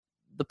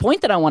the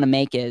point that I want to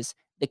make is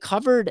the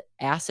covered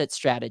asset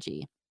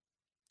strategy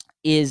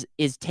is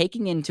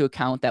taking into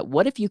account that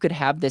what if you could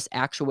have this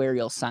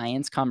actuarial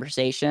science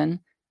conversation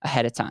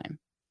ahead of time?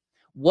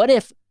 What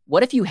if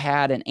you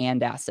had an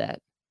and asset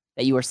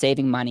that you were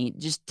saving money?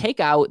 Just take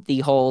out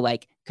the whole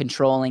like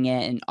controlling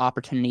it and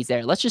opportunities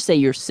there. Let's just say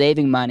you're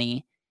saving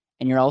money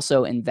and you're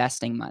also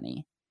investing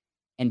money,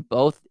 and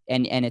both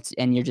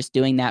and you're just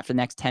doing that for the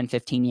next 10,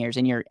 15 years,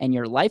 and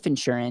your life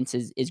insurance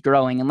is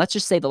growing. And let's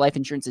just say the life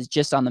insurance is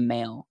just on the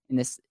mail in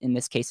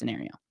this case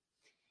scenario.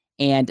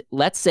 And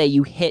let's say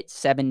you hit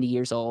 70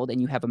 years old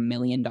and you have $1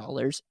 million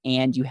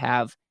and you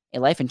have a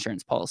life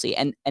insurance policy.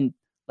 And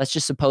let's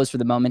just suppose for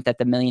the moment that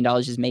the $1 million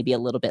is maybe a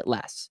little bit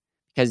less,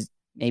 because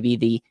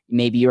maybe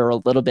you're a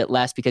little bit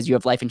less because you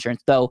have life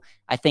insurance. Though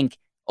I think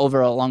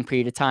over a long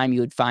period of time,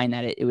 you would find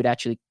that it would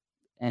actually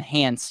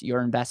enhance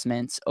your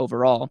investments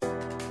overall.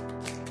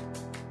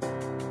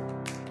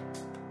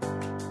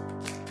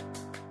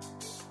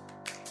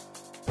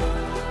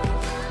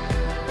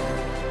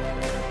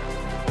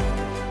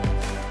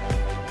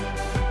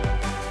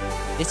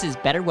 This is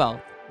Better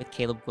Wealth with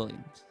Caleb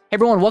Williams. Hey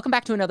everyone, welcome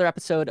back to another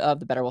episode of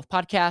the Better Wealth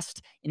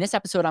Podcast. In this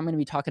episode, I'm going to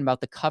be talking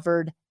about the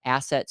covered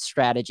asset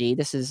strategy.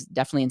 This is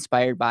definitely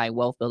inspired by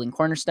Wealth Building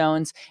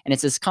Cornerstones. And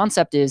it's this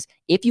concept is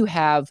if you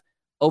have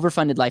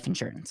overfunded life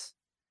insurance,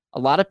 a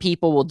lot of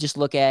people will just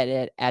look at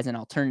it as an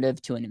alternative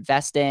to an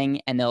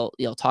investing, and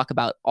they'll talk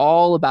about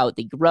all about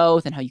the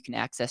growth and how you can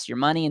access your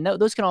money. And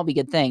those can all be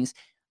good things.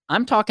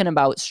 I'm talking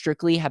about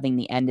strictly having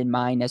the end in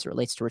mind as it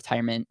relates to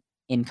retirement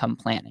income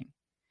planning.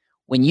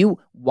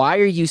 Why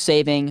are you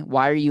saving?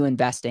 Why are you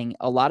investing?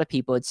 A lot of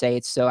people would say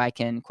it's so I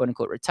can quote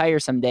unquote retire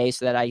someday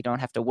so that I don't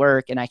have to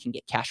work and I can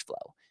get cash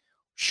flow.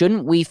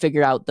 Shouldn't we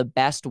figure out the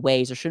best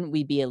ways, or shouldn't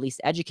we be at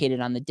least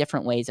educated on the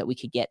different ways that we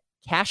could get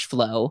cash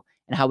flow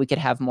and how we could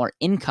have more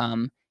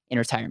income in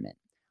retirement?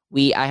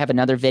 I have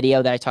another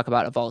video that I talk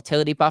about a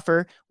volatility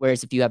buffer,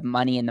 whereas if you have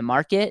money in the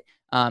market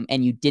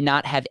and you did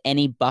not have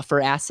any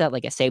buffer asset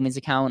like a savings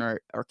account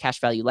or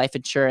cash value life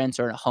insurance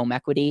or a home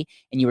equity,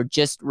 and you were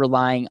just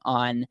relying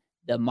on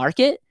the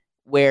market,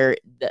 where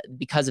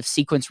because of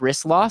sequence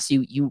risk loss,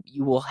 you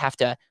will have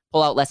to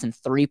pull out less than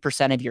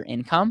 3% of your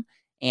income,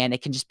 and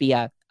it can just be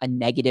a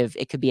negative.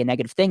 It could be a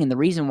negative thing, and the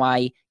reason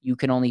why you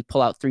can only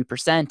pull out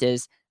 3%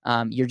 is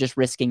you're just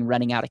risking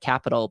running out of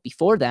capital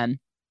before then.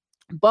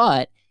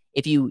 But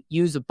if you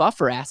use a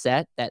buffer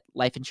asset that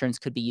life insurance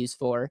could be used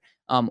for,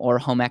 or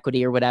home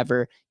equity or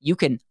whatever, you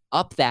can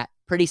up that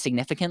pretty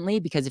significantly,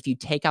 because if you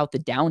take out the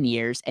down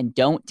years and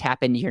don't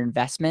tap into your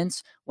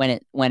investments when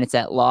it's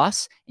at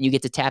loss, and you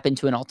get to tap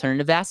into an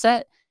alternative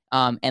asset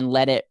and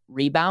let it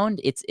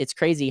rebound, it's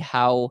crazy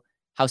how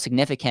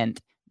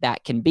significant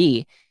that can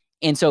be.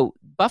 And so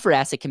buffer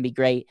asset can be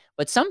great,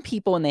 but some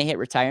people when they hit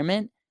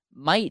retirement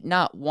might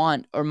not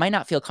want or might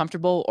not feel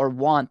comfortable or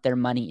want their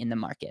money in the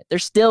market.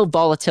 There's still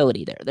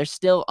volatility there. There's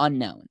still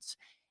unknowns.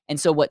 And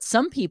so what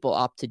some people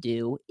opt to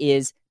do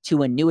is to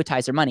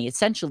annuitize their money,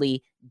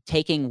 essentially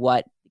taking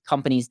what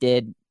companies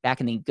did back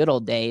in the good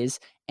old days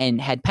and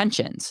had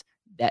pensions.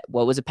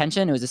 What was a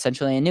pension? It was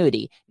essentially an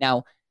annuity.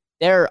 Now,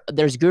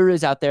 there's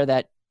gurus out there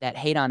that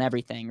hate on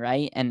everything,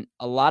 right? And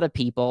a lot of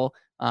people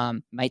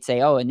might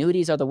say, oh,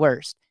 annuities are the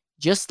worst.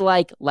 Just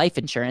like life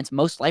insurance,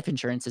 most life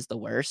insurance is the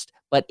worst.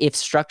 But if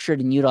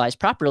structured and utilized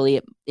properly,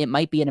 it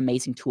might be an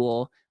amazing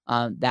tool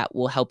that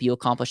will help you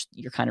accomplish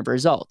your kind of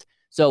result.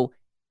 So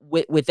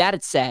with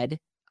that said,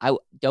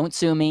 don't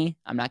sue me.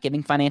 I'm not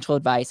giving financial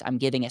advice. I'm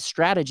giving a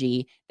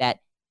strategy that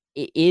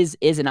is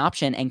an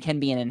option and can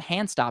be an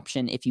enhanced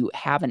option if you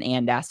have an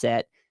and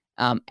asset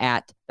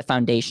at the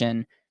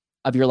foundation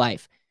of your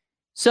life.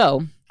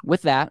 So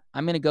with that,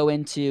 I'm going to go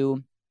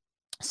into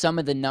some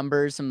of the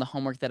numbers, some of the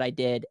homework that I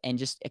did, and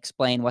just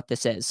explain what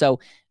this is. So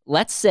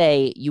let's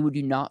say you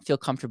do not feel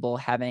comfortable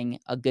having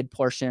a good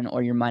portion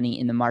or your money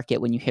in the market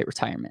when you hit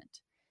retirement.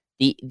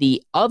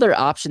 The other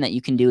option that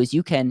you can do is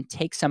you can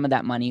take some of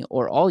that money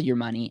or all your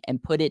money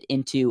and put it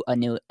into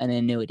an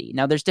annuity.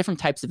 Now, there's different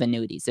types of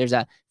annuities. There's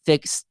a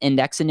fixed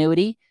index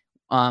annuity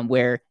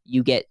where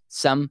you get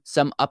some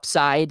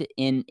upside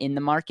in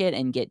the market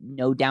and get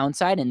no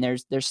downside. And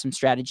there's some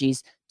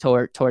strategies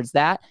towards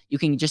that. You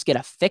can just get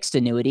a fixed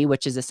annuity,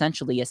 which is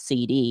essentially a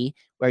CD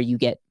where you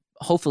get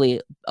hopefully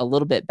a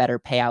little bit better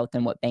payout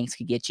than what banks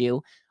could get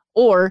you.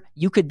 Or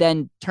you could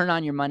then turn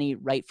on your money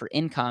right for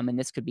income, and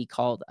this could be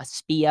called a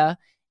SPIA.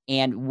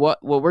 And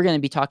what we're going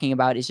to be talking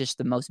about is just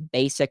the most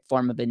basic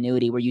form of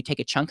annuity, where you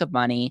take a chunk of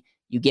money,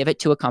 you give it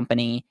to a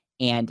company,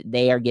 and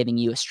they are giving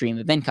you a stream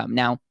of income.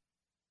 Now,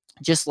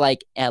 just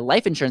like a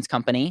life insurance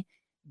company,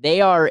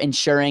 they are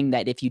ensuring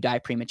that if you die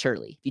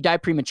prematurely,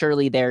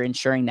 they're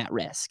insuring that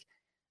risk.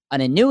 An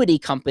annuity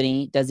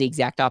company does the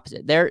exact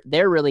opposite. They're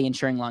really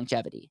ensuring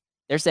longevity.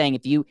 They're saying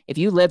if you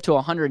live to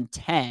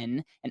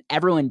 110 and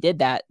everyone did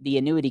that, the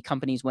annuity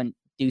companies wouldn't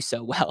do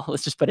so well.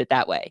 Let's just put it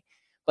that way.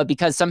 But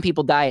because some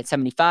people die at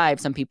 75,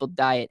 some people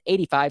die at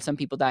 85, some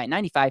people die at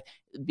 95,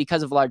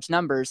 because of large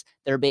numbers,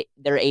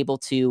 they're able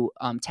to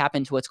tap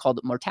into what's called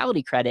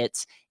mortality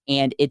credits,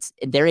 and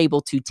they're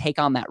able to take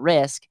on that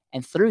risk,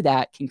 and through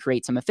that can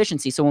create some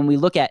efficiency. So when we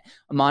look at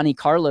a Monte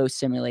Carlo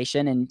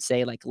simulation and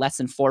say like less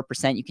than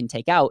 4% you can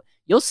take out,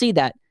 you'll see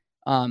that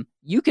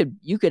you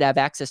could have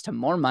access to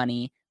more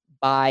money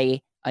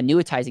by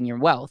annuitizing your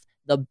wealth.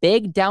 The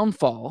big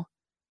downfall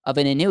of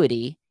an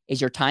annuity is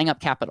you're tying up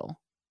capital.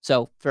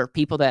 So for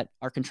people that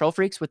are control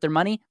freaks with their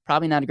money,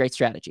 probably not a great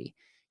strategy.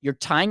 You're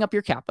tying up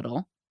your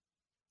capital,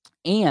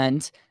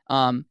 and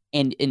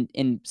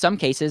in some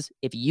cases,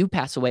 if you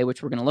pass away,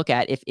 which we're going to look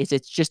at, if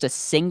it's just a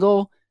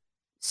single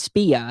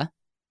SPIA,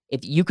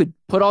 if you could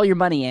put all your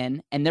money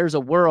in, and there's a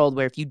world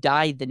where if you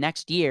die the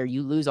next year,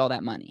 you lose all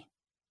that money.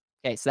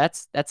 Okay, so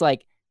that's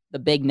like the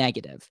big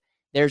negative.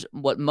 There's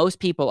what most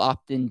people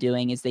often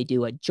doing is they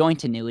do a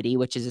joint annuity,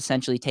 which is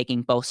essentially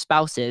taking both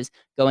spouses,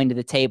 going to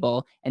the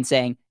table and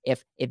saying,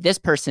 if this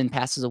person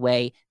passes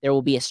away, there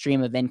will be a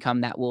stream of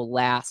income that will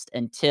last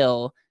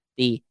until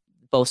the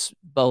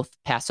both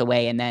pass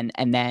away, and then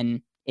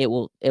it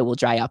will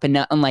dry up.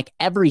 And unlike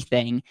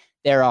everything,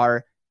 there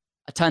are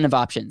a ton of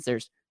options.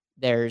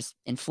 There's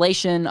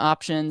inflation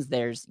options.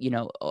 There's,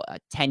 a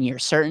 10-year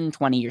certain,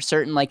 20-year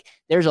certain. Like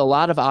there's a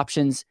lot of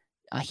options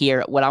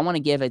here. What I want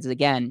to give is,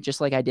 again,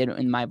 just like I did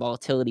in my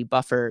volatility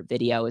buffer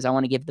video, is I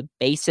want to give the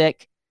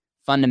basic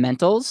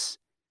fundamentals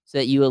so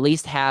that you at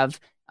least have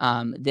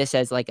this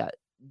as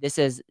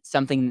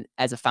something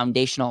as a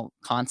foundational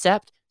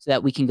concept, so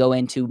that we can go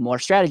into more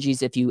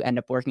strategies. If you end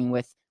up working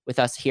with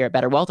us here at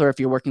Better Wealth, or if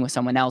you're working with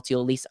someone else,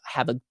 you'll at least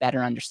have a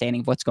better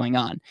understanding of what's going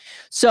on.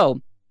 So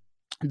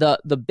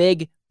the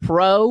big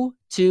pro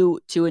to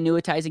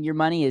annuitizing your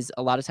money is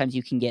a lot of times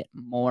you can get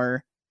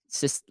more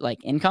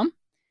income.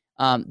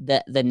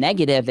 The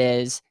negative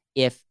is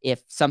if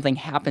something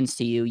happens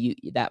to you,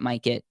 that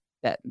might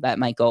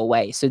go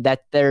away. So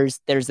that there's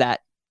that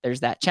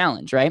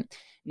challenge, right?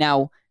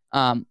 Now,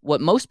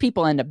 what most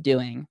people end up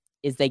doing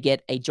is they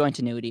get a joint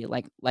annuity,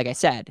 like I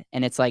said,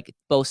 and it's like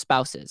both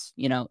spouses.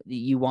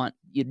 You want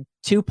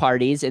two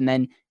parties, and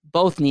then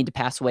both need to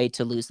pass away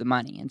to lose the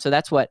money. And so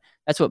that's what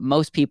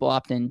most people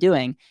opt in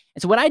doing.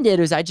 And so what I did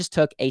was I just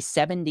took a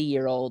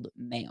 70-year-old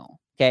male.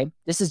 Okay,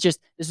 this was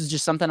just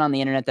something on the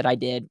internet that I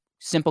did.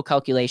 Simple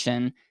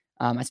calculation.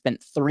 I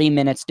spent 3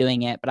 minutes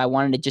doing it, but I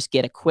wanted to just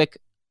get a quick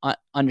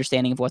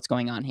understanding of what's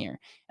going on here.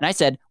 And I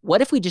said,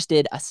 what if we just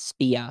did a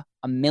SPIA,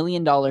 $1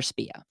 million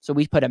SPIA? So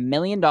we put $1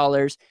 million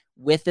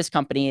with this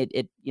company.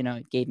 It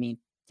gave me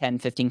 10,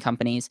 15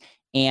 companies,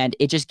 and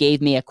it just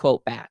gave me a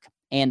quote back.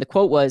 And the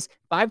quote was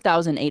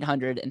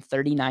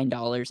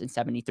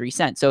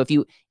 $5,839.73. So if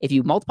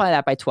you multiply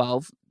that by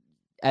 12,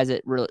 as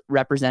it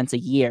represents a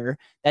year,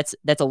 that's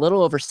a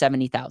little over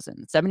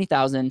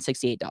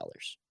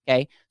 $70,068.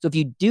 Okay. So if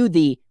you do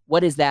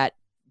what is that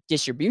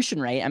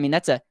distribution rate? I mean,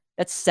 that's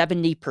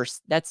 70%.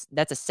 That's a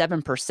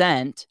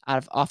 7%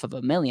 off of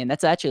 $1 million.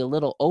 That's actually a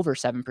little over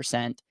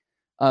 7%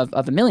 of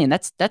 $1 million.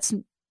 That's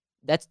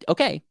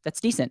okay.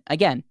 That's decent.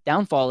 Again,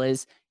 downfall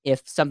is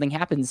if something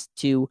happens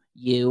to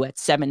you at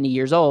 70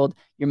 years old,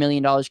 your $1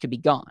 million could be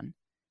gone.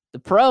 The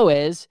pro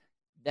is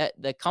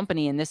that the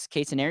company in this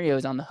case scenario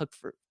is on the hook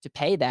to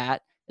pay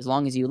that as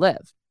long as you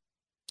live.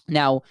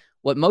 Now,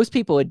 what most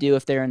people would do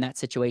if they're in that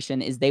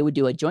situation is they would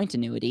do a joint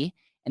annuity,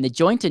 and the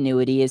joint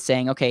annuity is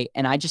saying, okay,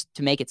 and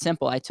to make it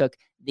simple, I took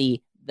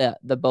the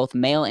both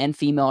male and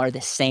female are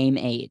the same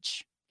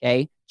age,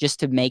 okay,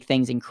 just to make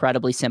things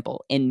incredibly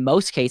simple. In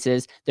most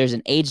cases, there's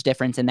an age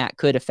difference, and that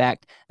could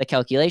affect the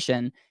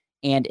calculation.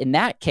 And in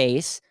that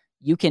case,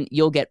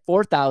 you'll get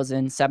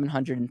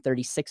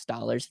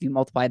 $4,736. If you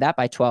multiply that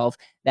by 12,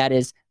 that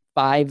is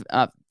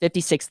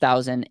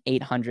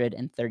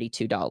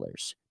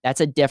 $56,832. That's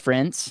a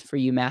difference for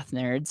you math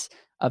nerds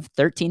of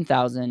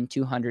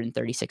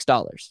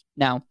 $13,236.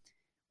 Now,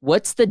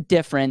 what's the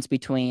difference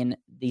between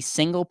the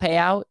single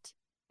payout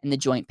and the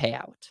joint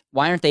payout?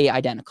 Why aren't they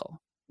identical?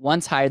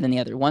 One's higher than the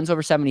other. One's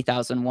over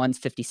 70,000, one's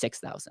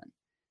 56,000.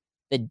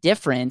 The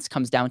difference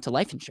comes down to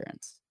life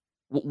insurance.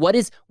 What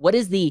is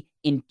the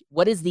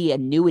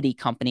annuity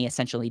company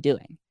essentially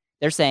doing?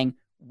 They're saying,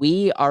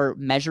 we are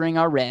measuring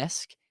our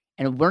risk,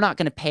 and we're not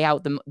going to pay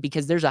out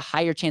because there's a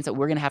higher chance that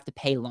we're going to have to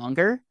pay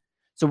longer.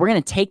 So we're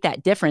going to take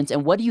that difference.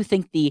 And what do you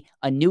think the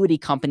annuity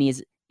company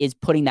is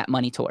putting that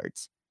money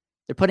towards?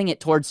 They're putting it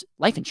towards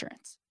life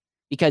insurance,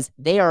 because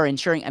they are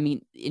insuring. I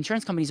mean,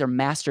 insurance companies are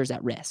masters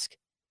at risk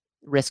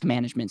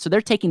management. So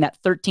they're taking that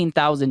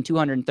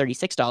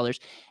 $13,236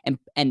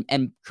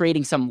 and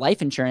creating some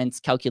life insurance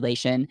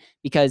calculation,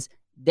 because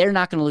they're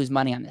not going to lose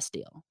money on this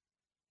deal.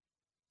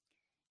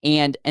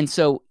 And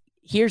so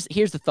here's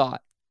the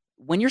thought.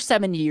 When you're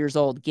 70 years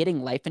old,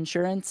 getting life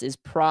insurance is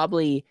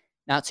probably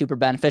not super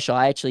beneficial.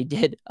 I actually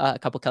did a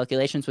couple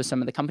calculations with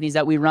some of the companies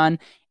that we run,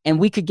 and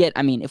we could get,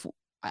 I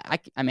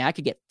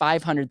could get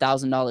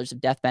 $500,000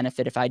 of death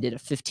benefit if I did a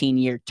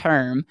 15-year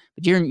term,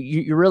 but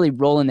you're really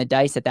rolling the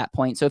dice at that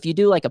point. So if you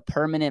do like a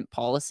permanent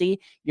policy,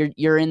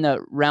 you're in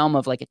the realm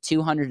of like a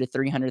 $200,000 to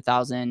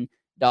 $300,000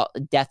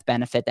 death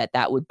benefit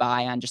that would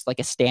buy on just like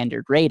a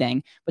standard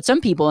rating. But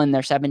some people in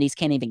their 70s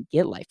can't even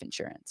get life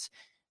insurance.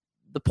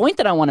 The point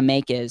that I want to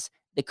make is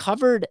the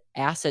covered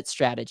asset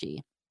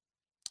strategy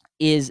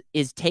is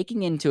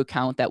taking into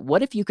account that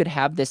what if you could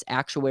have this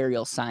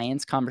actuarial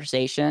science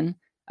conversation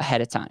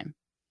ahead of time?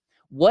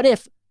 What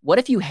if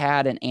you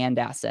had an and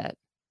asset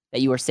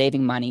that you were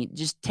saving money?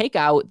 Just take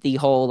out the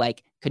whole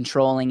like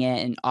controlling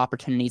it and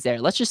opportunities there.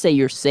 Let's just say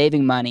you're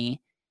saving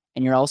money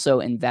and you're also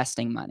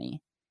investing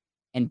money,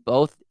 and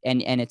both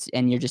and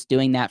you're just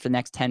doing that for the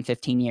next 10,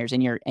 15 years,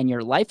 and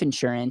your life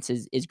insurance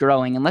is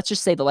growing. And let's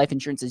just say the life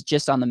insurance is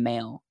just on the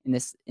mail in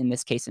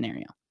this case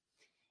scenario.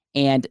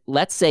 And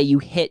let's say you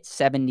hit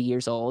 70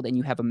 years old and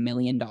you have $1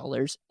 million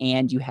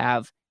and you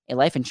have a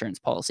life insurance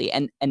policy.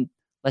 And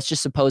let's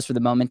just suppose for the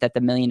moment that the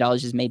 $1 million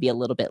is maybe a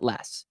little bit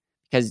less,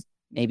 because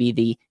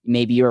maybe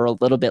you're a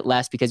little bit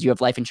less because you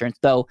have life insurance.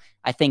 Though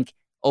I think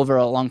over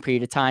a long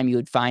period of time, you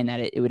would find that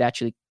it would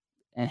actually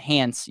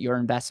enhance your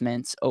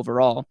investments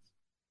overall.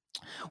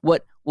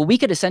 What we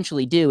could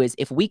essentially do is,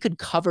 if we could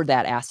cover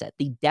that asset,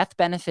 the death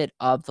benefit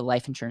of the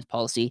life insurance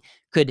policy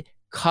could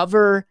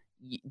cover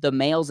the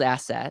male's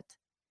asset.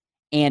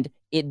 And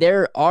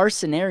there are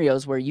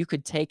scenarios where you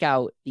could take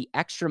out the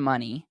extra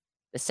money,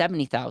 the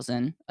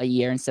 $70,000 a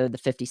year instead of the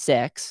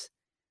 $56,000.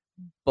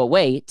 But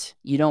wait,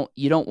 you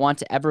don't want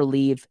to ever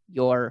leave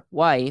your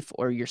wife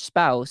or your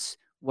spouse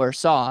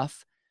worse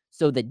off.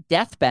 So the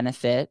death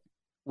benefit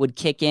would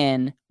kick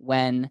in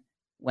when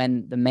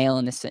the male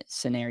in this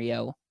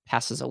scenario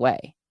passes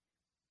away.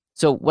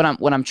 So what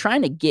I'm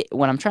trying to get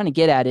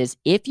at is,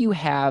 if you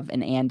have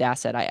an and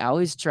asset, I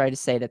always try to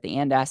say that the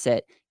and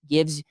asset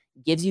gives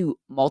you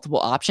multiple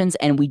options,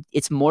 and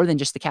it's more than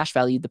just the cash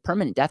value. The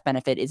permanent death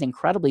benefit is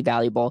incredibly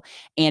valuable,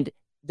 and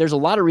there's a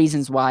lot of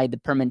reasons why the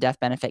permanent death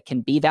benefit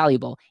can be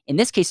valuable. In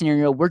this case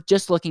scenario, we're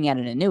just looking at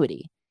an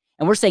annuity,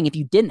 and we're saying if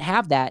you didn't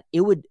have that,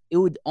 it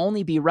would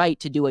only be right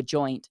to do a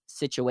joint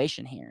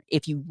situation here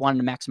if you wanted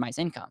to maximize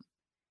income,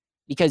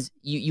 because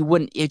you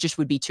wouldn't, it just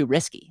would be too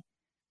risky.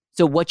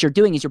 So what you're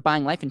doing is you're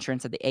buying life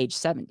insurance at the age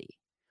 70.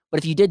 But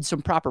if you did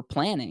some proper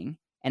planning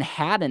and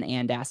had an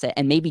and asset,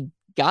 and maybe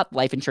got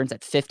life insurance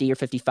at 50 or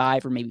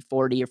 55 or maybe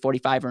 40 or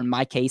 45, or in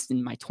my case,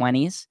 in my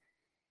 20s,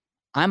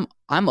 I'm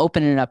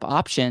opening up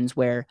options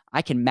where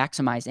I can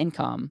maximize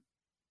income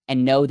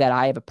and know that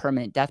I have a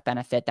permanent death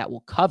benefit that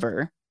will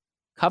cover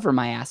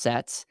my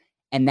assets.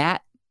 And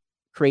that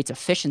creates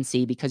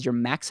efficiency, because you're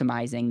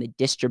maximizing the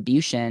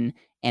distribution,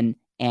 and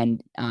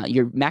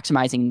you're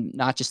maximizing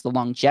not just the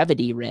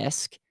longevity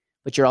risk,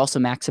 but you're also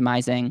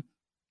maximizing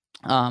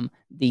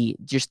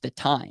the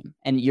time,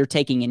 and you're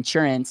taking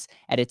insurance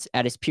at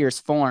its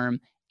purest form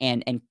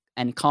and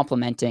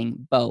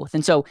complementing both.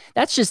 And so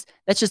that's just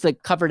the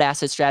covered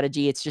asset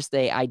strategy. It's just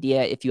the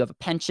idea, if you have a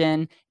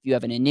pension, if you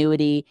have an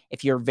annuity,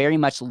 if you're very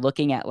much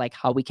looking at like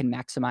how we can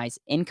maximize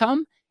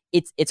income,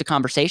 it's a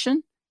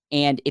conversation.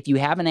 And if you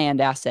have an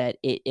and asset,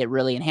 it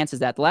really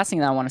enhances that. The last thing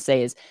that I want to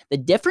say is the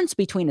difference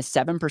between a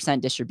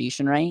 7%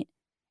 distribution rate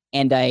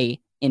and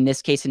in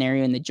this case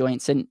scenario, in the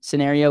joint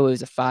scenario, it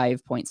was a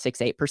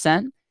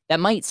 5.68%.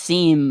 That might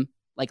seem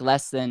like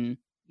less than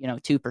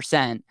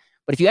 2%,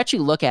 but if you actually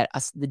look at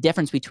the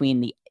difference between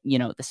the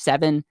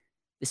 7%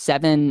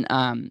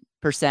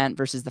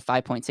 versus the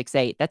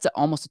 5.68, that's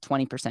almost a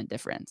 20%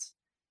 difference.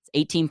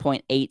 It's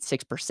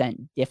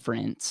 18.86%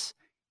 difference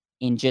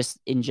in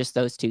just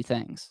those two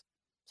things.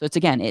 So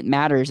it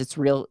matters. It's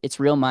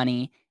real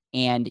money,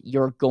 and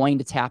you're going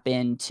to tap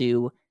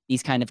into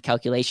these kind of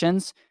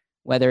calculations,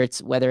 whether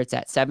it's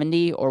at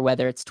 70 or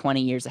whether it's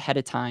 20 years ahead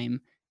of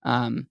time.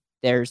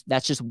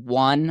 That's just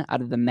one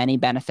out of the many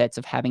benefits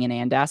of having an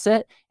and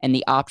asset, and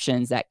the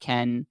options that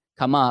can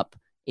come up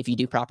if you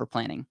do proper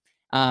planning.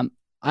 I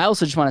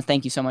also just want to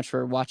thank you so much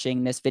for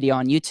watching this video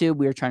on YouTube.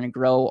 We are trying to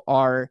grow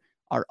our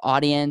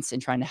audience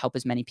and trying to help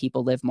as many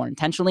people live more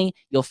intentionally.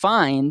 You'll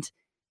find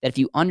that if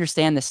you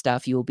understand this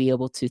stuff, you will be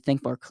able to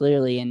think more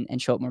clearly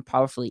and show up more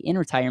powerfully in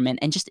retirement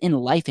and just in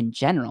life in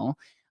general.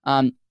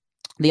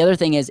 The other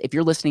thing is, if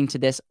you're listening to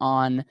this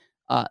on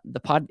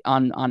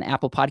on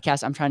Apple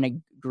Podcasts, I'm trying to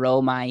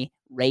grow my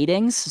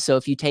ratings. So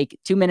if you take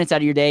 2 minutes out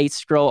of your day,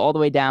 scroll all the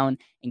way down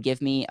and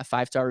give me a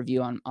 5-star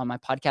review on my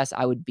podcast,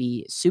 I would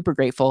be super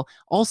grateful.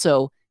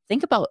 Also,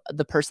 think about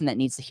the person that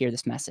needs to hear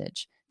this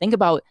message. Think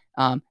about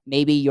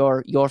maybe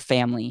your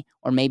family,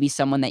 or maybe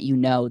someone that you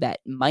know that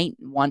might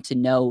want to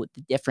know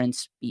the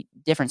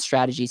different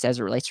strategies as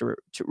it relates to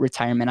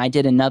retirement. I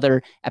did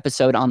another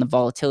episode on the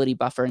volatility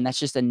buffer, and that's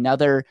just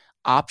another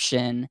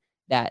option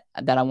that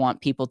I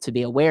want people to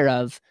be aware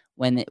of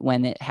when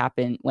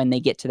they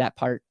get to that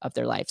part of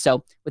their life.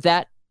 So with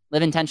that,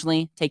 live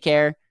intentionally, take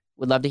care.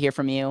 Would love to hear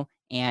from you.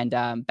 And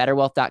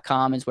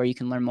betterwealth.com is where you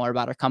can learn more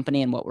about our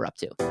company and what we're up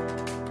to.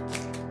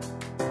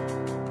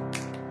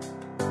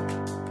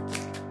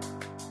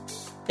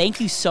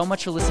 Thank you so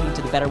much for listening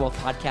to the Better Wealth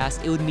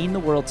Podcast. It would mean the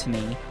world to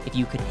me if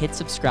you could hit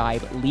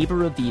subscribe, leave a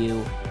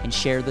review, and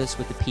share this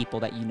with the people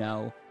that you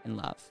know and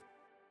love.